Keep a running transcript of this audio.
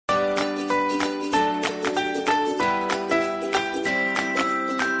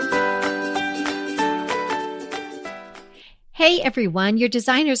Hey everyone, your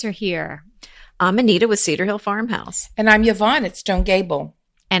designers are here. I'm Anita with Cedar Hill Farmhouse. And I'm Yvonne at Stone Gable.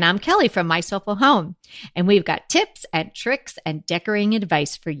 And I'm Kelly from My Soulful Home. And we've got tips and tricks and decorating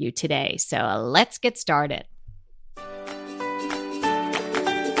advice for you today. So let's get started.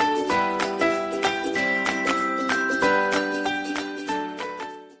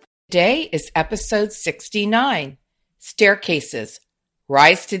 Today is episode 69, Staircases,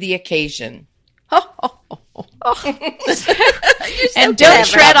 Rise to the Occasion. And don't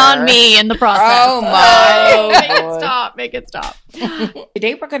tread on me in the process. Oh my. Make it stop.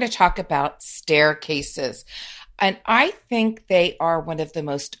 Today we're going to talk about staircases. And I think they are one of the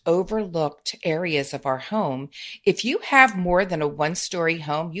most overlooked areas of our home. If you have more than a one-story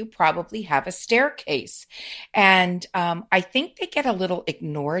home, you probably have a staircase. And I think they get a little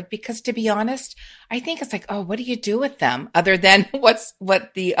ignored because, to be honest, I think it's like, oh, what do you do with them other than what's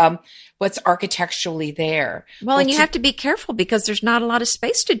architecturally there? Well, and you have to be careful because there's not a lot of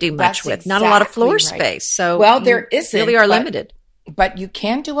space to do much with, exactly not a lot of floor right. space. So there isn't, really are limited. But you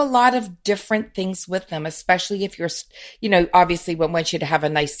can do a lot of different things with them, especially if you're, obviously we want you to have a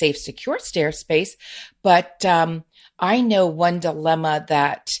nice, safe, secure stair space. But I know one dilemma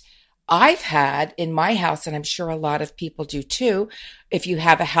that I've had in my house, and I'm sure a lot of people do too, if you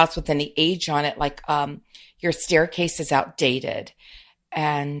have a house with any age on it, like your staircase is outdated.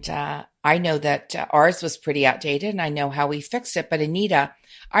 And I know that ours was pretty outdated, and I know how we fixed it. But Anita,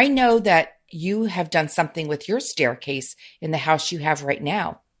 I know that you have done something with your staircase in the house you have right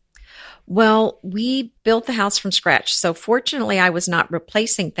now. Well, we built the house from scratch. So fortunately, I was not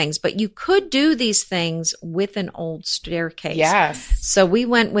replacing things, but you could do these things with an old staircase. Yes. So we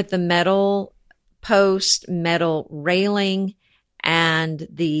went with the metal post, metal railing, and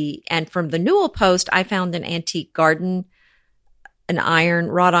from the newel post, I found an antique garden,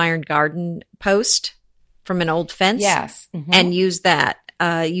 wrought iron garden post from an old fence. Yes. Mm-hmm. And use that.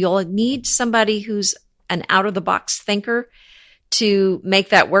 You'll need somebody who's an out-of-the-box thinker to make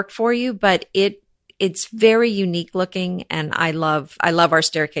that work for you, but it's very unique looking, and I love our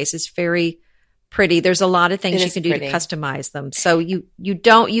staircase. It's very pretty. There's a lot of things you can do to customize them. So you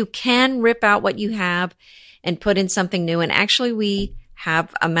can rip out what you have and put in something new. And actually, we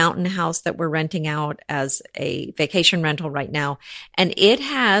have a mountain house that we're renting out as a vacation rental right now, and it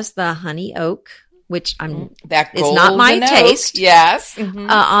has the honey oak, which it's not my taste. Yes.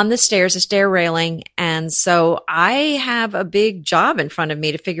 On the stairs, a stair railing. And so I have a big job in front of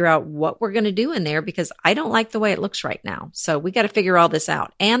me to figure out what we're going to do in there because I don't like the way it looks right now. So we got to figure all this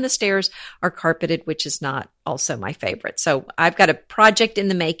out. And the stairs are carpeted, which is not also my favorite. So I've got a project in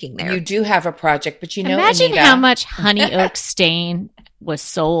the making there. You do have a project, but imagine Anita, how much honey oak stain was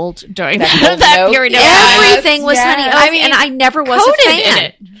sold during that period of time. Everything was honey oak, and I never was a fan. In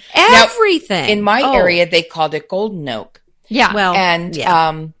it. Everything. Now, in my area, they called it golden oak. Yeah. Well,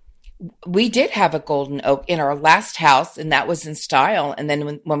 and we did have a golden oak in our last house, and that was in style. And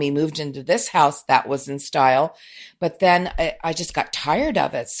then when we moved into this house, that was in style. But then I just got tired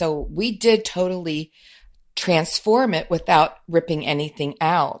of it. So we did totally transform it without ripping anything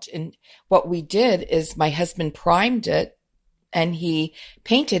out. And what we did is my husband primed it, and he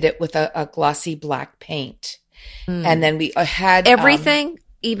painted it with a glossy black paint. And then we had everything,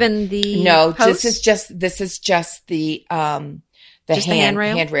 even the posts? This is just the handrail.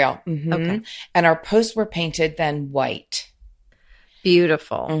 Mm-hmm. Okay. And our posts were painted then white.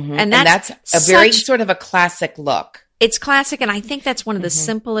 Beautiful. Mm-hmm. And that's a very sort of a classic look. It's classic, and I think that's one of the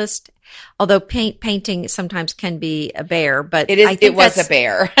simplest. Although painting sometimes can be a bear, but it is. I think it was a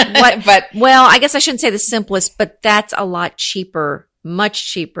bear. Well, I guess I shouldn't say the simplest, but that's a lot cheaper,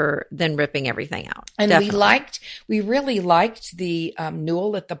 much cheaper than ripping everything out. And Definitely. we really liked the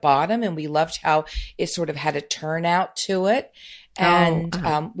newel at the bottom, and we loved how it sort of had a turnout to it. And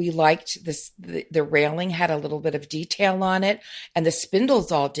we liked the railing had a little bit of detail on it, and the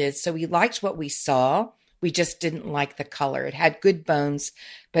spindles all did. So we liked what we saw. We just didn't like the color. It had good bones,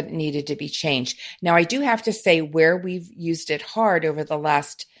 but it needed to be changed. Now, I do have to say where we've used it hard over the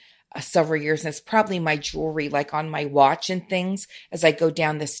last several years, and it's probably my jewelry, like on my watch and things, as I go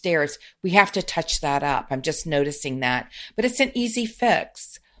down the stairs, we have to touch that up. I'm just noticing that. But it's an easy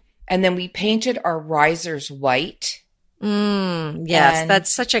fix. And then we painted our risers white. Yes,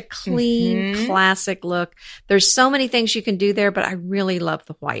 that's such a clean, classic look. There's so many things you can do there, but I really love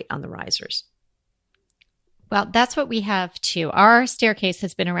the white on the risers. Well, that's what we have too. Our staircase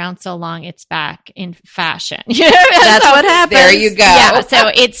has been around so long, it's back in fashion. That's what happens. There you go. Yeah, so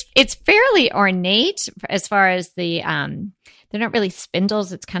it's fairly ornate as far as the they're not really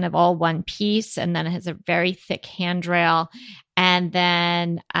spindles. It's kind of all one piece, and then it has a very thick handrail, and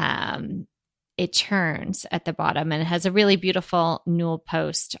then it turns at the bottom, and it has a really beautiful newel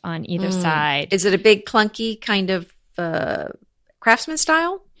post on either side. Is it a big clunky kind of craftsman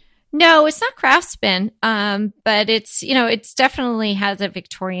style? No, it's not craftsman, but it's, it's definitely has a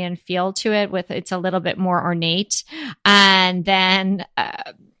Victorian feel to it. It's a little bit more ornate. And then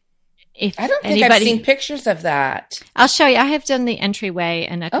if I don't think I've seen pictures of that. I'll show you. I have done the entryway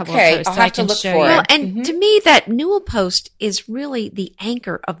and a couple of posts. I'll have to look for it. Well, and to me, that newel post is really the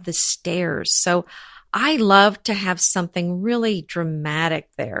anchor of the stairs. So I love to have something really dramatic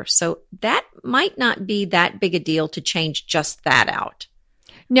there. So that might not be that big a deal to change just that out.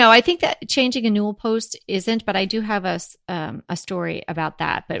 No, I think that changing a newel post isn't, but I do have a story about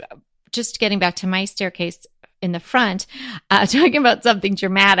that. But just getting back to my staircase in the front, talking about something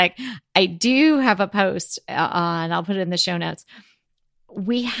dramatic, I do have a post on, I'll put it in the show notes.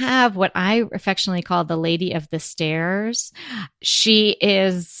 We have what I affectionately call the Lady of the Stairs. She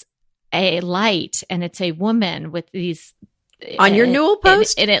is a light, and it's a woman with these. On your newel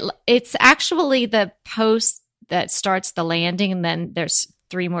post? It's actually the post that starts the landing, and then there's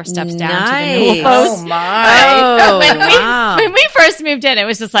 3 more steps down to the newel post. Oh my! When we first moved in, it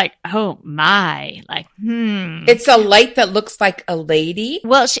was just like, oh my, like It's a light that looks like a lady.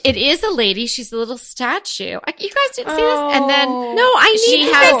 Well, it is a lady. She's a little statue. You guys didn't see this, and then no, I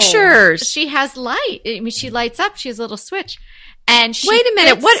need pictures. She has light. I mean, she lights up. She has a little switch, and wait a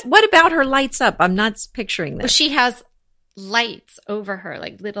minute. What about her lights up? I'm not picturing this. Well, she has lights over her,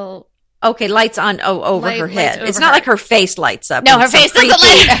 like little. Okay, lights on over her head. It's not her. like her face lights up. No, her face doesn't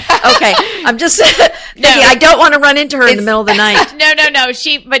light up. Okay, I'm just thinking I don't want to run into her in the middle of the night. No.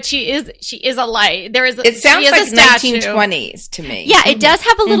 She is a light. There is. It sounds like 1920s to me. Yeah, it does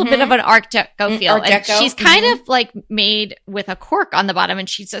have a little bit of an Art Deco feel. Art Deco. And she's kind of like made with a cork on the bottom, and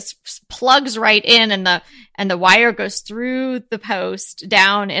she just plugs right in, and the wire goes through the post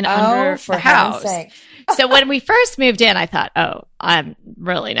down and under the house. So when we first moved in, I thought, I'm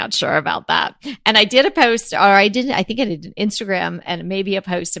really not sure about that. And I did a post, I think I did an Instagram and maybe a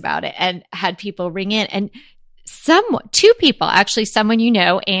post about it, and had people ring in, and 2 people, actually someone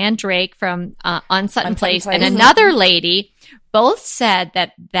Ann Drake from on Sutton Place, and another lady, both said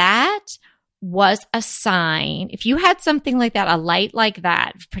that was a sign. If you had something like that, a light like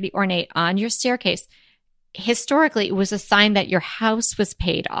that, pretty ornate on your staircase, historically it was a sign that your house was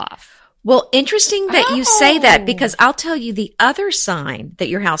paid off. Well, interesting that you say that, because I'll tell you the other sign that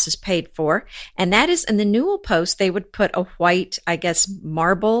your house is paid for, and that is in the newel post, they would put a white, I guess,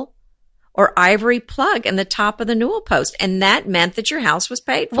 marble or ivory plug in the top of the newel post, and that meant that your house was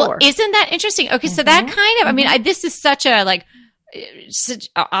paid for. Well, isn't that interesting? Okay, so that kind of, I mean, this is such a, like,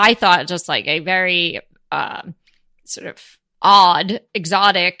 I thought just like a very sort of odd,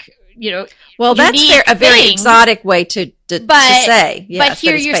 exotic, well, that's a very exotic way to say. Yes, but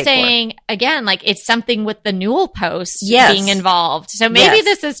here you're saying again, like it's something with the newel post being involved. So maybe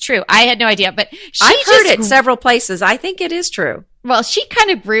this is true. I had no idea, but I've heard it several places. I think it is true. Well, she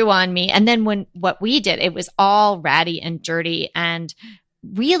kind of grew on me, and then what we did, it was all ratty and dirty and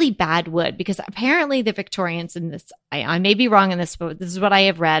really bad wood, because apparently the Victorians in this, I may be wrong in this, but this is what I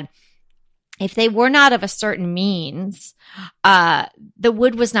have read. If they were not of a certain means, the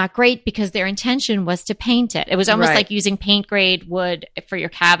wood was not great because their intention was to paint it. It was almost like using paint grade wood for your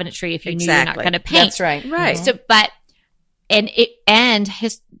cabinetry if you knew you're not going to paint. That's right. Right. So,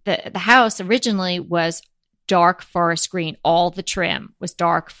 the house originally was dark forest green. All the trim was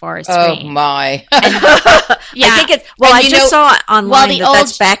dark forest green. Oh my! I think it's. Well, I just saw it online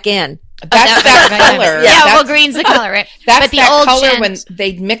that's back in. That's that color. Yeah, green's the color, right? That's the old color when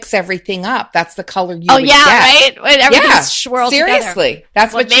they mix everything up. That's the color you would get. Right? When everything's swirled seriously. Together.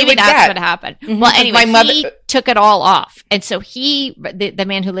 That's what you would get. Maybe that's what happened. Mm-hmm. Well, anyway, he took it all off. And so the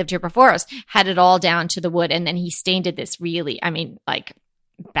man who lived here before us, had it all down to the wood, and then he stained it this really,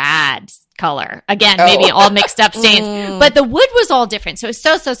 bad color. Again, maybe all mixed up stains, but the wood was all different. So it's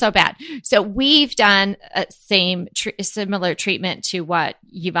so bad. So we've done a similar treatment to what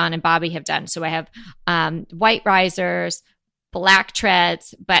Yvonne and Bobby have done. So I have white risers, black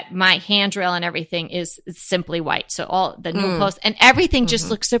treads, but my hand drill and everything is simply white. So all the newel posts and everything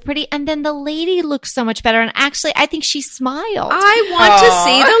just looks so pretty. And then the lady looks so much better. And actually, I think she smiled. I want to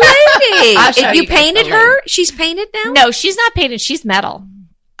see the lady. You painted her? She's painted now? No, she's not painted. She's metal.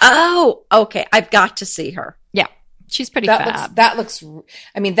 Oh, okay. I've got to see her. Yeah. She's pretty fab. That must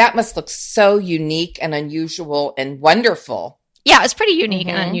look so unique and unusual and wonderful. Yeah, it's pretty unique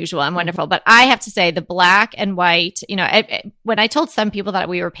and unusual and wonderful. But I have to say the black and white, when I told some people that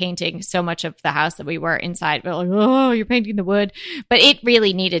we were painting so much of the house that we were inside, we're like, oh, you're painting the wood. But it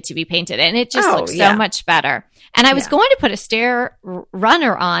really needed to be painted and it just looks so much better. And I was going to put a stair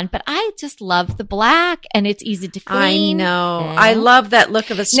runner on, but I just love the black and it's easy to clean. I know. I love that look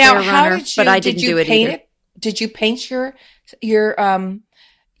of a stair runner, but I didn't do it either. Did you paint your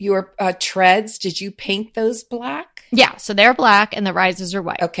treads? Did you paint those black? Yeah, so they're black and the risers are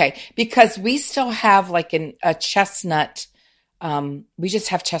white. Okay, because we still have like a chestnut. We just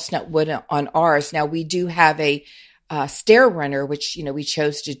have chestnut wood on ours. Now we do have a stair runner, which we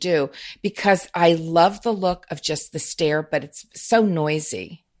chose to do because I love the look of just the stair, but it's so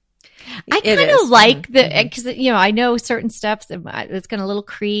noisy. I kind of like because I know certain steps. It's got a little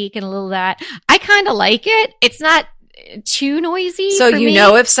creak and a little that. I kind of like it. It's not too noisy. So for me.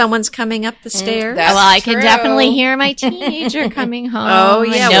 If someone's coming up the stairs. I can definitely hear my teenager coming home. Oh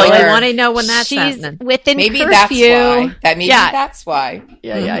yeah, we want to know when that's happening. Within maybe curfew. That's why.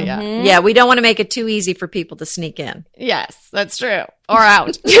 Yeah. Yeah, we don't want to make it too easy for people to sneak in. Yes, that's true. Or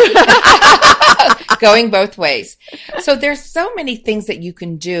out. Going both ways. So there's so many things that you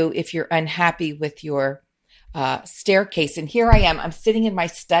can do if you're unhappy with your staircase. And here I am. I'm sitting in my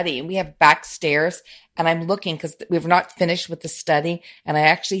study and we have back stairs and I'm looking because we've not finished with the study. And I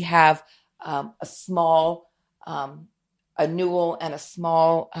actually have a small, a newel and a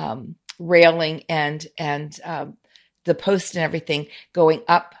small railing and the post and everything going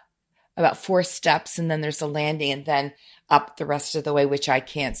up about 4 steps. And then there's a landing and then up the rest of the way, which I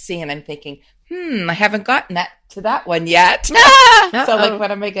can't see. And I'm thinking, I haven't gotten to that one yet. So like,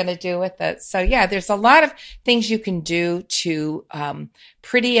 what am I going to do with it? So yeah, there's a lot of things you can do to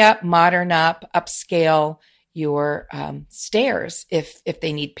pretty up, modern up, upscale your stairs if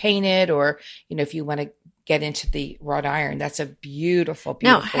they need painted or, if you want to get into the wrought iron. That's a beautiful,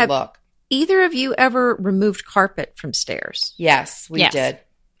 beautiful look. Either of you ever removed carpet from stairs? Yes, we did.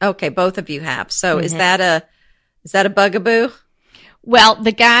 Okay, both of you have. So is that a bugaboo? Well,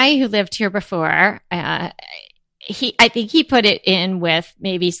 the guy who lived here before, I think he put it in with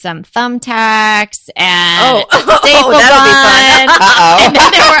maybe some thumbtacks and staple gun. And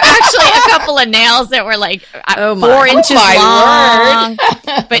then there were actually a couple of nails that were like 4 inches long.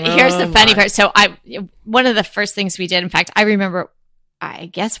 But here's the funny part. So one of the first things we did, in fact, I remember, I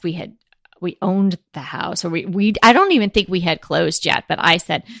guess we owned the house, or I don't even think we had closed yet, but I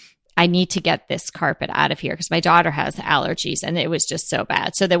said, I need to get this carpet out of here because my daughter has allergies and it was just so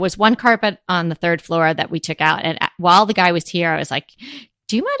bad. So there was one carpet on the 3rd floor that we took out. And while the guy was here, I was like,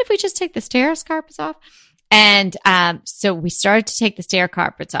 do you mind if we just take the stairs carpets off? And so we started to take the stair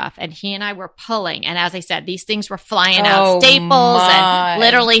carpets off and he and I were pulling. And as I said, these things were flying out, staples and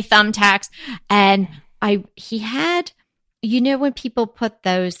literally thumbtacks. And he had... when people put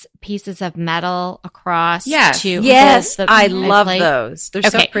those pieces of metal across Yes, I love those. They're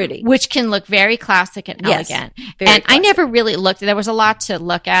so pretty. Which can look very classic and elegant. And classic. I never really looked. There was a lot to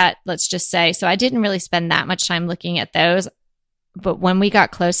look at, let's just say. So I didn't really spend that much time looking at those. But when we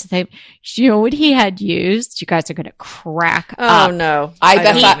got close to them, what he had used? You guys are going to crack up. Oh, no. I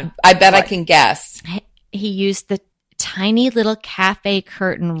bet I can guess. He used the tiny little cafe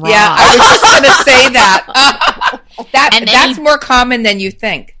curtain rod. Yeah, I was just going to say that. That's more common than you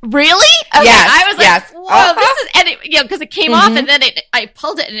think. Really? Okay. Yes. I was like, whoa, this is, and it, because it came off and then I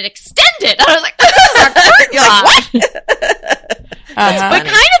pulled it and it extended. And I was like, this is our curtain rod. What? But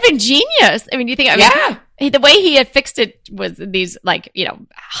kind of ingenious. I mean, you think, the way he had fixed it was these kind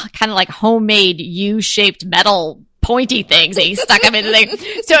of like homemade U-shaped metal pointy things and he stuck them into things.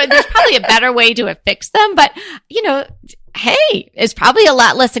 So there's probably a better way to have fixed them, but hey, it's probably a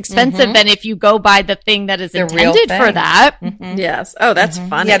lot less expensive than if you go buy the thing that is intended for that. Yes. Oh, that's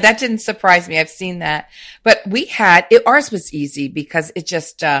funny. Yeah, that didn't surprise me. I've seen that. But ours was easy because it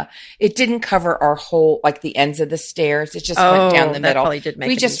just, it didn't cover our whole, like the ends of the stairs. It just went down the middle. Probably did make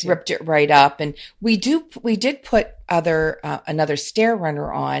we it just easier. ripped it right up. And we did put another stair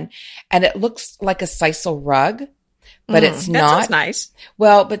runner on and it looks like a sisal rug. But it's not. That sounds nice.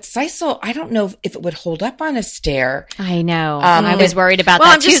 Well, but sisal, I don't know if it would hold up on a stair. I know. I was worried about that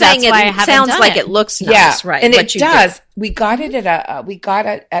I'm just too. Saying That's why I haven't sounds done like it. It looks nice, right? And it does. We got it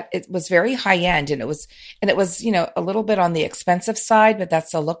it was very high end and it was, a little bit on the expensive side, but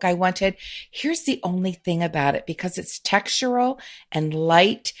that's the look I wanted. Here's the only thing about it, because it's textural and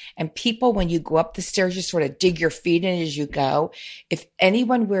light and people, when you go up the stairs, you sort of dig your feet in as you go. If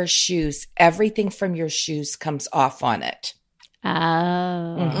anyone wears shoes, everything from your shoes comes off on it. Oh,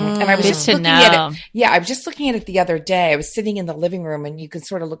 and I was just looking at it. Yeah, I was just looking at it the other day. I was sitting in the living room and you can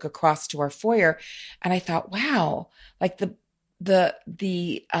sort of look across to our foyer. And I thought, wow, like the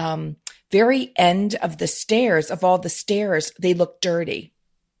very end of the stairs, of all the stairs, they look dirty.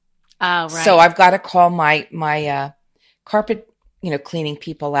 Oh, right. So I've got to call my carpet, cleaning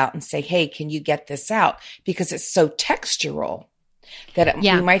people out and say, hey, can you get this out? Because it's so textural that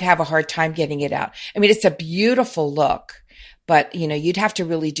we might have a hard time getting it out. I mean, it's a beautiful look, but you'd have to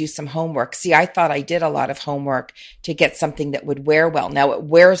really do some homework. See, I thought I did a lot of homework to get something that would wear well. Now it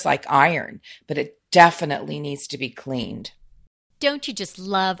wears like iron, but it definitely needs to be cleaned. Don't you just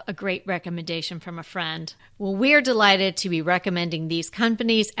love a great recommendation from a friend? Well, we're delighted to be recommending these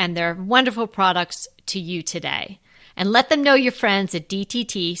companies and their wonderful products to you today. And let them know your friends at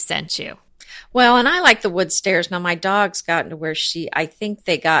DTT sent you. Well, and I like the wood stairs. Now, my dog's gotten to where I think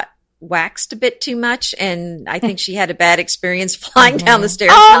they got waxed a bit too much, and I think she had a bad experience flying down the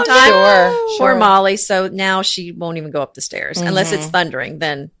stairs one time. Sure. Poor Molly. So now she won't even go up the stairs unless it's thundering.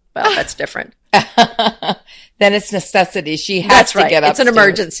 Then, well, that's different. Then it's necessity. She has to get upstairs. It's an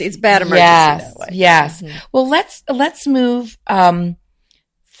emergency. It's bad emergency that way. Yes. Mm-hmm. Well, let's move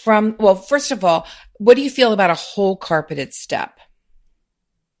first of all, what do you feel about a whole carpeted step?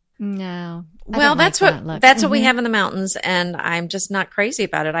 No. Well, that's what we have in the mountains, and I'm just not crazy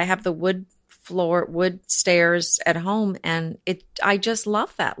about it. I have the wood stairs at home, and I just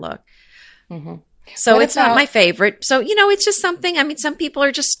love that look. Mm-hmm. So it's not my favorite. So, it's just something, I mean, some people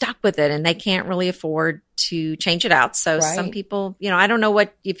are just stuck with it and they can't really afford to change it out. So some people, I don't know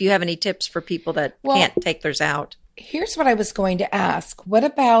if you have any tips for people that can't take theirs out. Here's what I was going to ask. What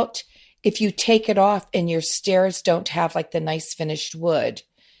about if you take it off and your stairs don't have like the nice finished wood?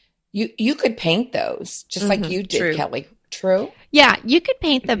 You could paint those just like you did, true. Kelly. True? Yeah, you could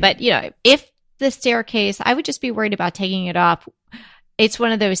paint them, but if the staircase, I would just be worried about taking it off. It's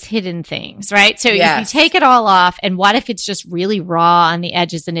one of those hidden things, right? So if you take it all off, and what if it's just really raw on the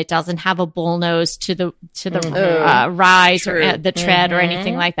edges and it doesn't have a bull nose to the rise or the tread or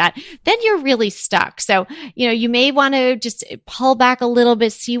anything like that? Then you're really stuck. So, you may want to just pull back a little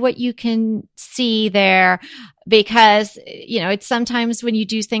bit, see what you can see there, because, it's sometimes when you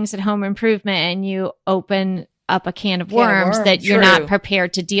do things at home improvement and you open up a can of worms that you're not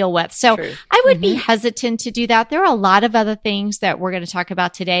prepared to deal with. So I would be hesitant to do that. There are a lot of other things that we're going to talk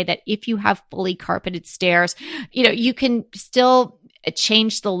about today that if you have fully carpeted stairs, you can still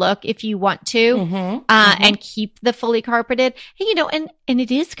change the look if you want to, and keep the fully carpeted, and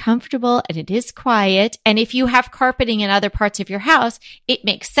it is comfortable and it is quiet. And if you have carpeting in other parts of your house, it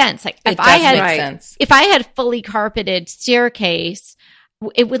makes sense. Like if I had fully carpeted staircase,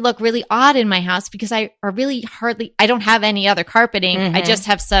 it would look really odd in my house because I don't have any other carpeting. I just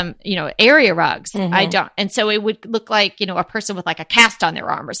have some, area rugs. I don't. And so it would look like, a person with like a cast on their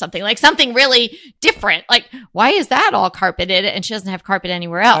arm or something, like something really different. Like, why is that all carpeted and she doesn't have carpet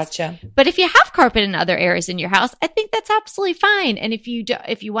anywhere else? Gotcha. But if you have carpet in other areas in your house, I think that's absolutely fine. And if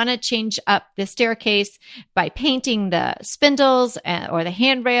you want to change up the staircase by painting the spindles or the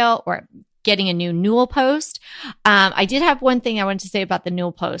handrail or getting a new newel post. I did have one thing I wanted to say about the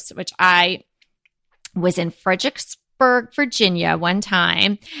newel post, which I was in Fredericksburg, Virginia one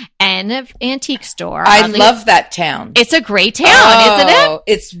time, and an antique store. I love that town. It's a great town, isn't it?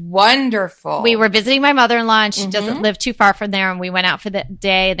 It's wonderful. We were visiting my mother-in-law, and she doesn't live too far from there, and we went out for the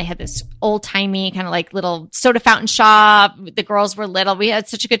day, and they had this old-timey kind of like little soda fountain shop. The girls were little. We had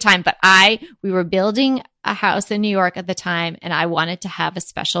such a good time, but we were building a house in New York at the time, and I wanted to have a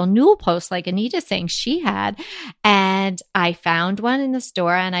special newel post like Anita's saying she had, and I found one in the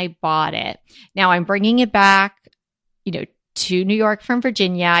store and I bought it. Now I'm bringing it back, to New York from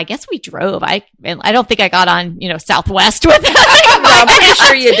Virginia. I guess we drove. I don't think I got on, Southwest with it. I'm pretty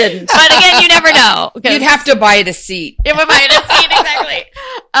sure you didn't. But again, you never know. You'd have to buy it a seat. Yeah, we'll buy it a seat,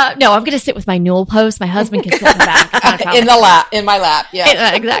 exactly. No, I'm going to sit with my newel post. My husband can sit in the back. In my lap.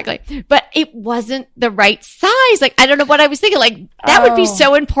 Yeah. Exactly. But it wasn't the right size. Like, I don't know what I was thinking. Like, that would be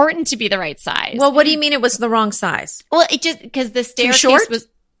so important to be the right size. Well, what do you mean it was the wrong size? Well, it just, because the staircase was,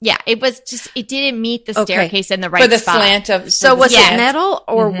 it was just, it didn't meet the staircase in the right spot. For the spot. slant of. So was it metal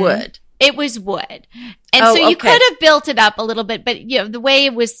or wood? It was wood. And so you could have built it up a little bit, but the way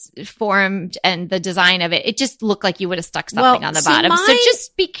it was formed and the design of it, it just looked like you would have stuck something on the bottom. So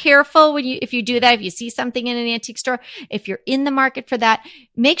just be careful if you do that. If you see something in an antique store, if you're in the market for that,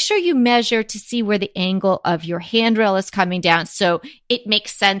 make sure you measure to see where the angle of your handrail is coming down. So it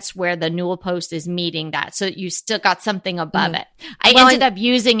makes sense where the newel post is meeting that. So you still got something above it. I ended up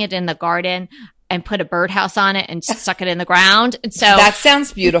using it in the garden. and put a birdhouse on it and stuck it in the ground. And so that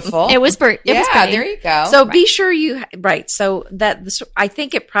sounds beautiful. It was pretty. There you go. So be sure So I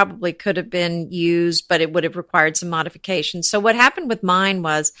think it probably could have been used, but it would have required some modification. So what happened with mine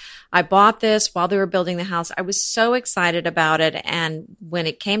was I bought this while they were building the house. I was so excited about it. And when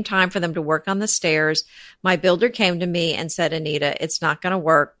it came time for them to work on the stairs, my builder came to me and said, Anita, it's not going to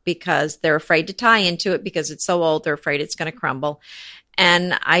work because they're afraid to tie into it because it's so old. They're afraid it's going to crumble.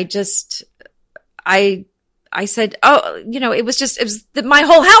 And I said, my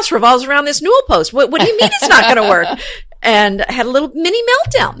whole house revolves around this newel post. What do you mean it's not going to work? And I had a little mini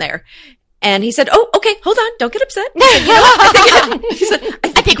meltdown there. And he said, oh, okay, hold on. Don't get upset. I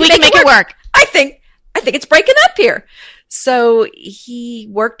think we can make it work. I think it's breaking up here. So he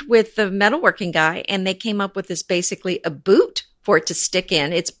worked with the metalworking guy and they came up with this basically a boot for it to stick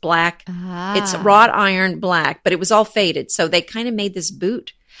in. It's black. It's wrought iron black, but it was all faded. So they kind of made this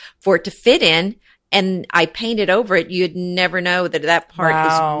boot for it to fit in. And I painted over it. You'd never know that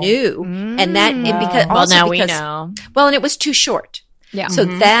part is new. And that, we know. Well, and it was too short. Yeah. So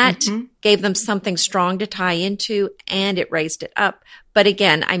that gave them something strong to tie into and it raised it up. But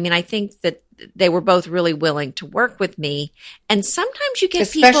again, I mean, I think that they were both really willing to work with me. And sometimes you get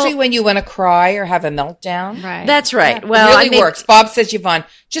especially when you want to cry or have a meltdown. Right. That's right. Yeah. Well, it really works. Bob says, Yvonne,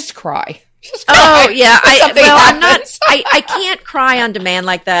 just cry. Oh yeah. I can't cry on demand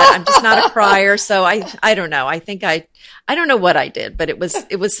like that. I'm just not a crier. So I don't know. I think I don't know what I did, but it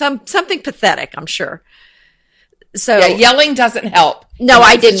was something pathetic, I'm sure. So yeah, yelling doesn't help. No,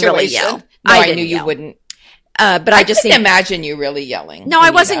 I didn't really yell. No, I knew you wouldn't. But I just couldn't imagine you really yelling. No,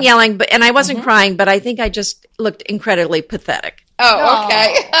 I wasn't yelling, and I wasn't crying, but I think I just looked incredibly pathetic. Oh,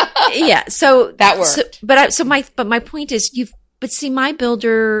 okay. Yeah. So that worked. My point is my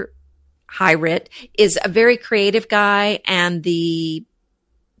builder, Hyrit, is a very creative guy, and the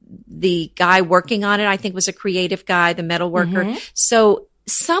guy working on it, I think, was a creative guy, the metal worker. So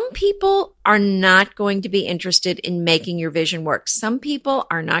some people are not going to be interested in making your vision work. Some people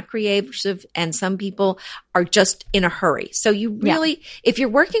are not creative and some people are just in a hurry. So you really, if you're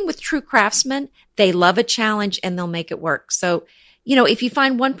working with true craftsmen, they love a challenge and they'll make it work. So, if you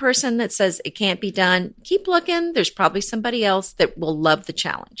find one person that says it can't be done, keep looking. There's probably somebody else that will love the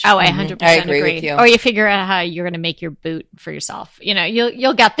challenge. Oh, I 100% agree with you. Or you figure out how you're going to make your boot for yourself.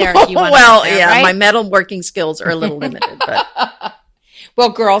 You'll get there if you want to. Well, right? My metalworking skills are a little limited, but. Well,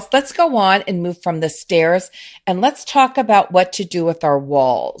 girls, let's go on and move from the stairs and let's talk about what to do with our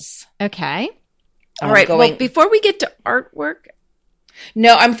walls. Okay. All right. Well, before we get to artwork.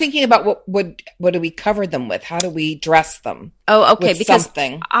 No, I'm thinking about what do we cover them with? How do we dress them? Oh, okay. Because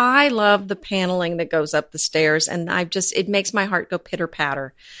something. I love the paneling that goes up the stairs and it makes my heart go pitter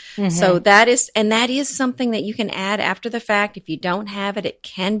patter. So that is something that you can add after the fact. If you don't have it, it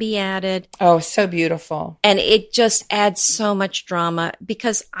can be added. Oh, so beautiful. And it just adds so much drama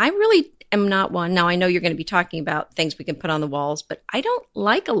because I really am not one. Now I know you're going to be talking about things we can put on the walls, but I don't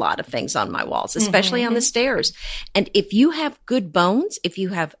like a lot of things on my walls, especially on the stairs. And if you have good bones, if you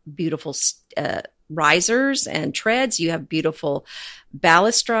have beautiful risers and treads, you have beautiful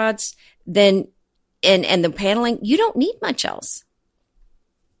balustrades, then and the paneling, you don't need much else.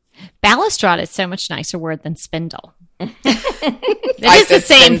 Balustrade is so much nicer word than spindle. It is the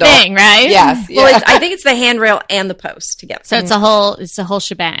same thing, right? Yes. Yeah. Well, I think it's the handrail and the post together. So it's a whole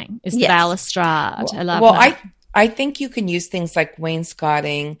shebang. It's the balustrade. I love that. I think you can use things like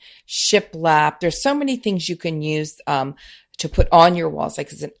wainscoting, shiplap. There's so many things you can use to put on your walls,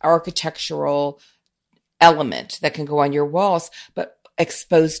 like it's an architectural element that can go on your walls, but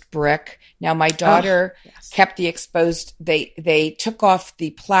exposed brick. Now, my daughter kept the exposed, they took off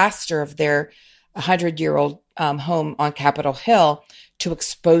the plaster of their 100-year-old home on Capitol Hill to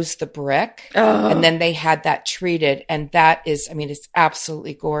expose the brick. And then they had that treated. And that is, it's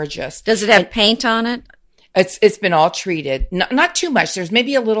absolutely gorgeous. Does it have paint on it? It's been all treated. Not too much. There's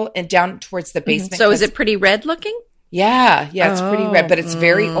maybe a little down towards the basement. So is it pretty red looking? Yeah, it's pretty red, but it's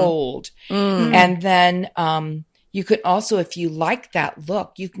very old. And then you could also, if you like that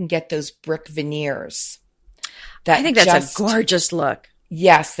look, you can get those brick veneers. I think that's a gorgeous look.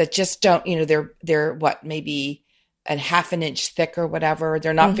 Yes, that just don't, they're what, maybe a half an inch thick or whatever.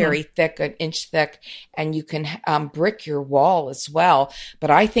 They're not very thick, an inch thick, and you can brick your wall as well. But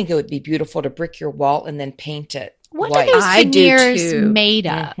I think it would be beautiful to brick your wall and then paint it What white. are those veneers made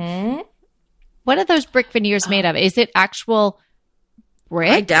of? What are those brick veneers made of? Is it actual brick?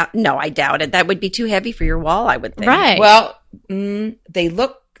 I doubt it. That would be too heavy for your wall, I would think. Right. Well, they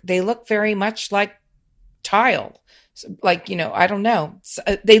look very much like tile. like, I don't know.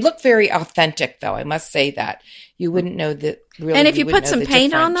 They look very authentic, though. I must say that you wouldn't know that. Really, and if you put some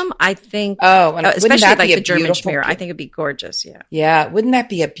paint on them, I think, especially like the German schmear, I think it'd be gorgeous. Yeah, yeah. Wouldn't that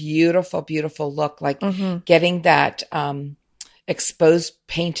be a beautiful, beautiful look? Like getting that exposed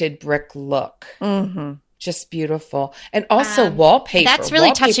painted brick look. Mm-hmm. Just beautiful. And also wallpaper. That's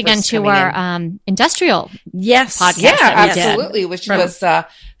really touching into our industrial podcast. Yeah, absolutely. Which was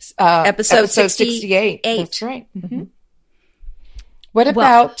episode 68. That's right. Mm-hmm. What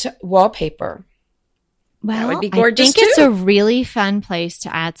about wallpaper? Well, that would be gorgeous, I think it's a really fun place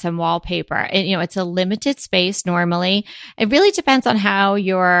to add some wallpaper. And, it's a limited space normally. It really depends on how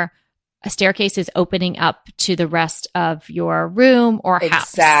your staircase is opening up to the rest of your room or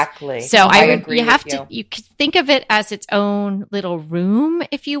house. Exactly. So you could think of it as its own little room,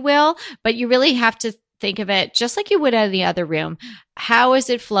 if you will, but you really have to think of it just like you would any other room. How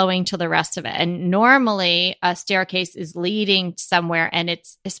is it flowing to the rest of it? And normally a staircase is leading somewhere, and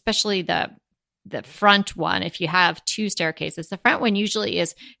it's especially the front one. If you have two staircases, the front one usually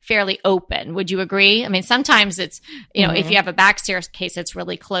is fairly open. Would you agree? I mean, sometimes it's, if you have a back staircase, it's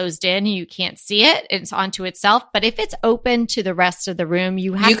really closed in, you can't see it. It's onto itself. But if it's open to the rest of the room,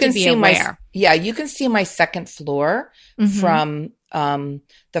 you have to be aware. You can see my second floor from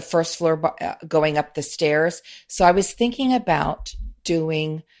the first floor going up the stairs. So I was thinking about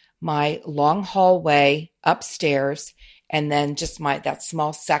doing my long hallway upstairs and then just that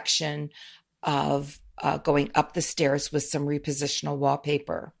small section of going up the stairs with some repositional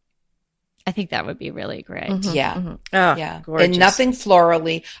wallpaper. I think that would be really great. Mm-hmm. Yeah. Mm-hmm. Oh, yeah. Gorgeous. And nothing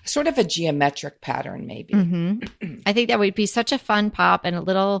florally, sort of a geometric pattern maybe. Mm-hmm. I think that would be such a fun pop and a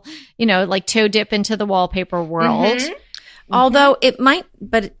little, like toe dip into the wallpaper world. Mm-hmm. Although it might,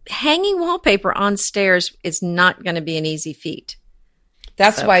 but hanging wallpaper on stairs is not going to be an easy feat.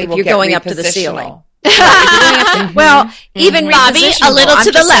 That's why if you're going up to the ceiling. Well, even Bobby, a little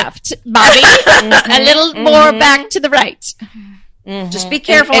to the left. Bobby, a little more back to the right. Mm-hmm. Just be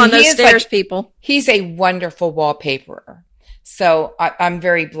careful on those stairs, people. He's a wonderful wallpaperer. So I'm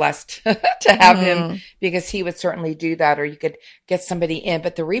very blessed to have him, because he would certainly do that, or you could get somebody in.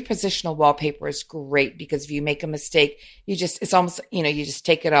 But the repositional wallpaper is great, because if you make a mistake, it's almost, you just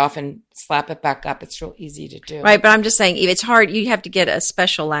take it off and slap it back up. It's real easy to do. Right. But I'm just saying, if it's hard, you have to get a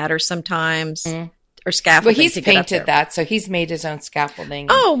special ladder sometimes. Or scaffolding. Well, he's painted that, so he's made his own scaffolding.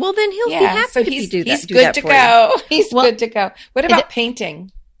 Oh, well, then he'll be happy to do that. He's good to go. He's good to go. What about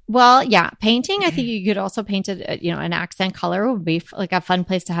painting? Well, yeah, painting. I think you could also paint it. An accent color would be like a fun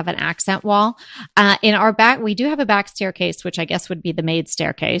place to have an accent wall. In our back, we do have a back staircase, which I guess would be the maid's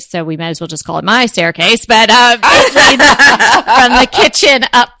staircase. So we might as well just call it my staircase. But it leads from the kitchen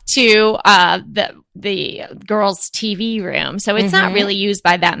up to the girls' TV room. So it's not really used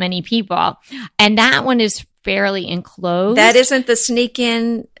by that many people. And that one is fairly enclosed. That isn't the sneak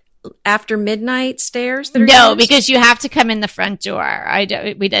in after midnight stairs that are used? Because you have to come in the front door.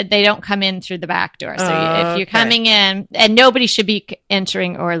 They don't come in through the back door. So if you're coming in, and nobody should be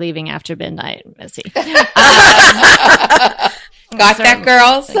entering or leaving after midnight, Missy. Got that,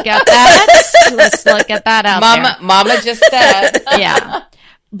 girls? Got that? Let's look at that out there. Mama just said. Yeah.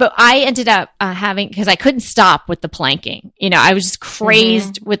 But I ended up having, because I couldn't stop with the planking. I was just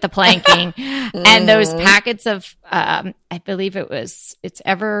crazed with the planking. And those packets of, I believe it's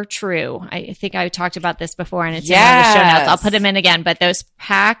Ever True. I think I talked about this before, and it's in the show notes. I'll put them in again. But those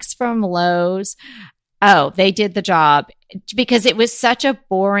packs from Lowe's, they did the job, because it was such a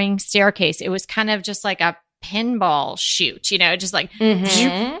boring staircase. It was kind of just like a pinball shoot, just like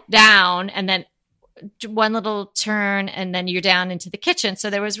down, and then one little turn, and then you're down into the kitchen.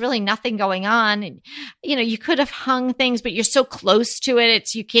 So there was really nothing going on. And, you could have hung things, but you're so close to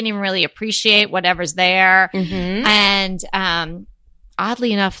it. You can't even really appreciate whatever's there. And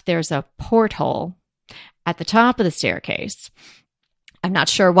oddly enough, there's a porthole at the top of the staircase. I'm not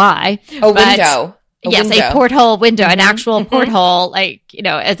sure why. Window. A porthole window, an actual porthole, as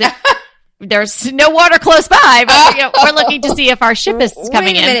if there's no water close by, but we're looking to see if our ship is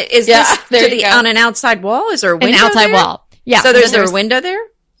coming in. Wait a minute. Is this on an outside wall? Is there a window an outside there? Wall. Yeah. So there's a window there?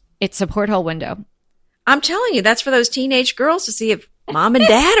 It's a porthole window. I'm telling you, that's for those teenage girls to see if mom and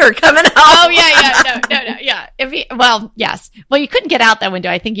dad are coming home. Oh, yeah. No. Yeah. Yes. Well, you couldn't get out that window.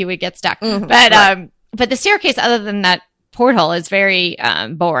 I think you would get stuck. But the staircase, other than that porthole, is very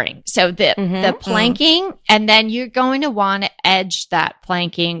boring. So the planking, and then you're going to want to edge that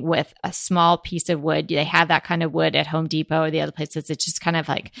planking with a small piece of wood. They have that kind of wood at Home Depot or the other places. It just kind of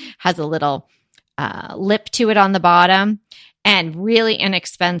like has a little lip to it on the bottom, and really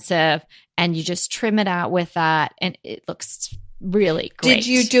inexpensive. And you just trim it out with that, and it looks really great. Did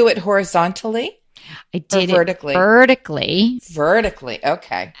you do it horizontally? I did vertically? Vertically.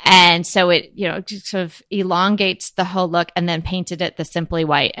 Okay. And so it, just sort of elongates the whole look, and then painted it the Simply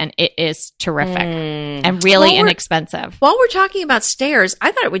White. And it is terrific and really inexpensive. While we're talking about stairs,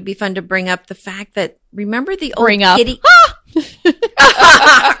 I thought it would be fun to bring up the fact that, remember the old kitty?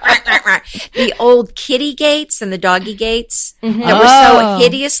 The old kitty gates and the doggy gates that were so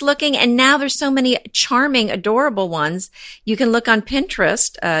hideous looking, and now there's so many charming, adorable ones. You can look on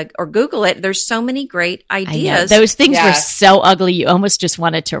Pinterest or Google it. There's so many great ideas. Those things were so ugly, you almost just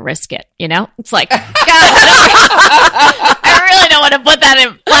wanted to risk it. It's like, God, I really don't want to put that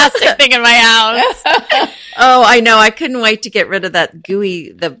in plastic thing in my house. Oh, I know. I couldn't wait to get rid of that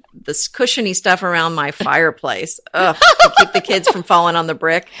gooey, this cushiony stuff around my fireplace. Ugh, to keep the kids from falling on the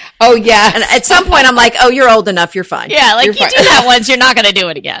brick. Oh, yeah. And at some point, I'm like, oh, you're old enough. You're fine. Yeah, like you do that once, you're not going to do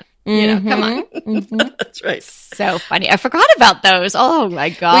it again. Come on. That's right. So funny. I forgot about those. Oh, my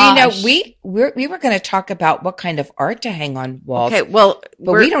gosh. Well, we were going to talk about what kind of art to hang on walls. Okay, well.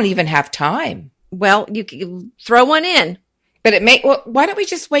 But we don't even have time. Well, you can throw one in. But why don't we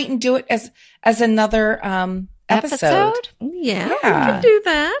just wait and do it as another episode? Yeah, we can do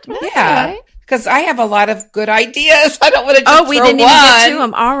that. Yeah. Okay. Because I have a lot of good ideas. I don't want to just we didn't even get to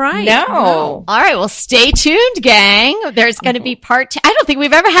them. All right. No. All right. Well, stay tuned, gang. There's going to be part 2. I don't think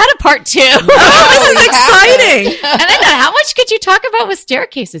we've ever had a part 2. This is exciting. And I thought, how much could you talk about with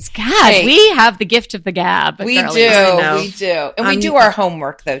staircases? God, we have the gift of the gab. We girlies. do. And we do our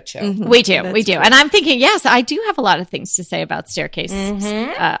homework, though, too. Mm-hmm. We do. And I'm thinking, yes, I do have a lot of things to say about staircase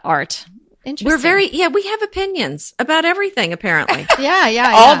art. We're we have opinions about everything, apparently.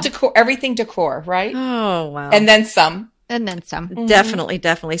 Yeah. All decor, everything decor, right? Oh, wow. And then some. Mm-hmm.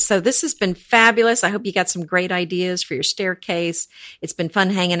 Definitely. So this has been fabulous. I hope you got some great ideas for your staircase. It's been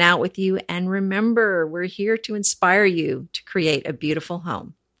fun hanging out with you. And remember, we're here to inspire you to create a beautiful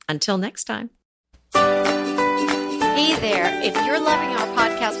home. Until next time. Hey there. If you're loving our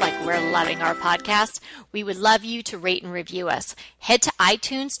podcast like we're loving our podcast, we would love you to rate and review us. Head to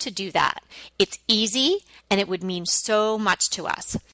iTunes to do that. It's easy, and it would mean so much to us.